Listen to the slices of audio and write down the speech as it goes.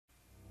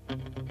What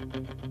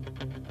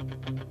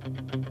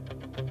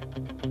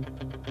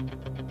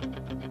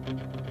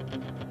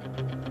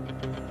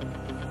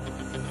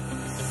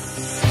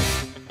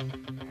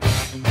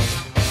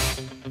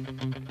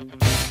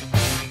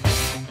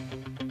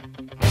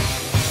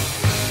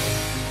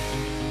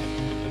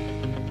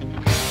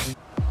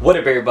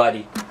up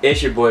everybody,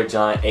 it's your boy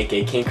John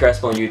aka King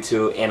Crespo on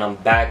YouTube, and I'm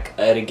back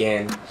at it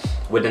again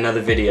with another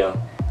video.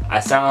 I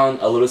sound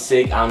a little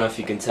sick, I don't know if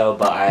you can tell,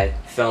 but I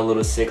felt a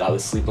little sick. I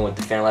was sleeping with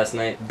the fan last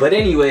night. But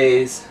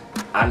anyways,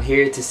 I'm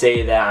here to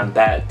say that I'm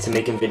back to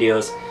making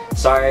videos.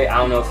 Sorry, I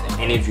don't know if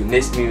any of you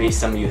missed me, maybe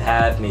some of you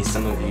have, maybe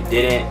some of you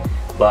didn't,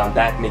 but I'm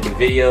back making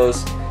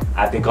videos.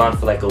 I've been gone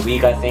for like a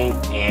week I think,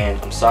 and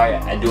I'm sorry,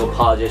 I do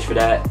apologize for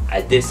that.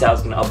 I did say I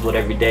was going to upload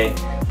every day,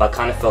 but I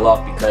kind of fell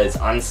off because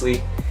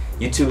honestly,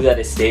 YouTube is at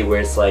a state where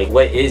it's like,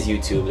 what is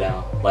YouTube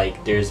now?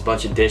 Like, there's a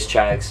bunch of diss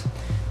tracks,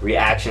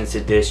 reactions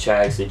to diss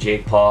tracks, the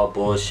Jake Paul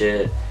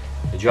bullshit,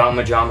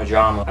 drama.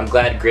 I'm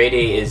glad Grade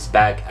A is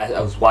back. I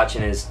was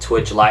watching his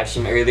Twitch live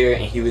stream earlier,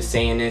 and he was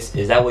saying this,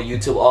 is that what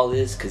YouTube all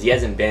is? Because he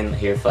hasn't been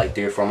here for like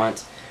 3 or 4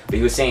 months. But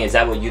he was saying, is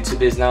that what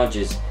YouTube is now?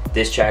 Just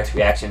diss tracks,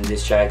 reaction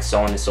diss tracks, so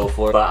on and so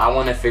forth. But I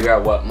want to figure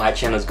out what my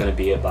channel is going to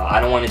be about. I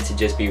don't want it to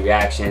just be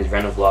reactions,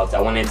 random vlogs.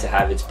 I want it to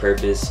have its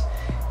purpose.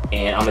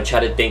 And I'm gonna try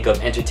to think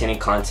of entertaining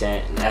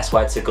content, and that's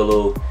why I took a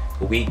little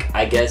week,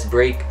 I guess,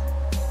 break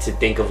to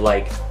think of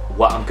like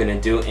what I'm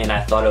gonna do. And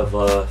I thought of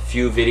a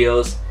few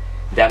videos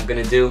that I'm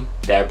gonna do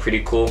that are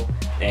pretty cool,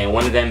 and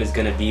one of them is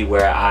gonna be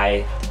where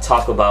I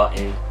talk about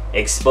and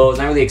expose,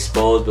 not really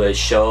expose, but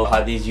show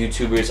how these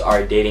YouTubers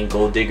are dating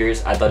gold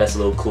diggers. I thought that's a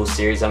little cool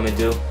series I'm gonna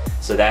do,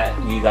 so that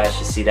you guys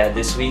should see that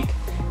this week.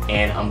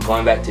 And I'm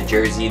going back to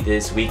Jersey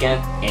this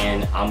weekend,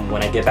 and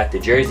when I get back to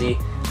Jersey,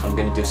 I'm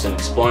gonna do some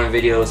exploring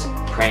videos,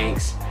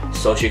 pranks,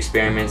 social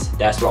experiments.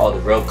 That's where all the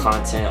real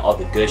content, all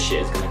the good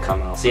shit is gonna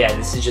come out. So yeah,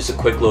 this is just a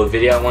quick little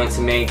video I wanted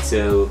to make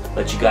to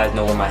let you guys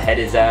know where my head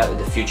is at with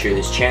the future of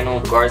this channel.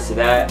 In regards to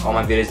that, all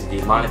my videos are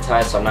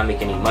demonetized, so I'm not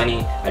making any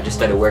money. I just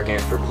started working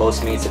for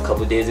Postmates a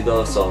couple days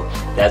ago, so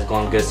that's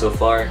going good so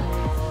far.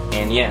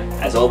 And yeah,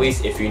 as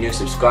always, if you're new,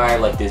 subscribe,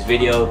 like this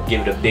video,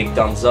 give it a big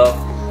thumbs up,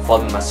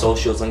 follow me on my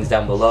socials, links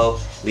down below,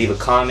 leave a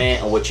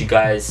comment on what you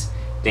guys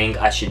think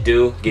I should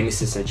do, give me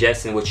some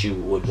suggestions what you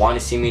would want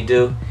to see me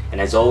do, and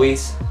as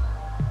always,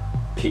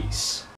 peace.